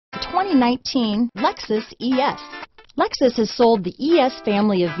2019 Lexus ES. Lexus has sold the ES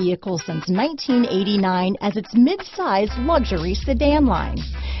family of vehicles since 1989 as its mid-size luxury sedan line.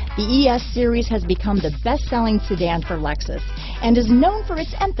 The ES series has become the best-selling sedan for Lexus and is known for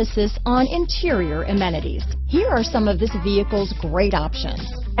its emphasis on interior amenities. Here are some of this vehicle's great options: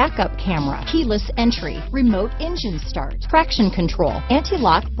 backup camera, keyless entry, remote engine start, traction control,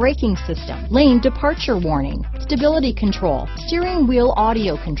 anti-lock braking system, lane departure warning, stability control, steering wheel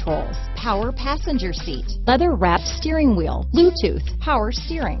audio controls, power passenger seat, leather-wrapped steering wheel, Bluetooth, power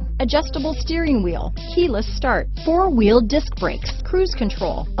steering, adjustable steering wheel, keyless start, four-wheel disc brakes, cruise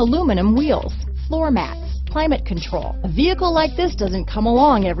control, aluminum wheels, floor mats, climate control. A vehicle like this doesn't come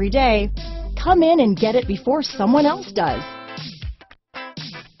along every day. Come in and get it before someone else does.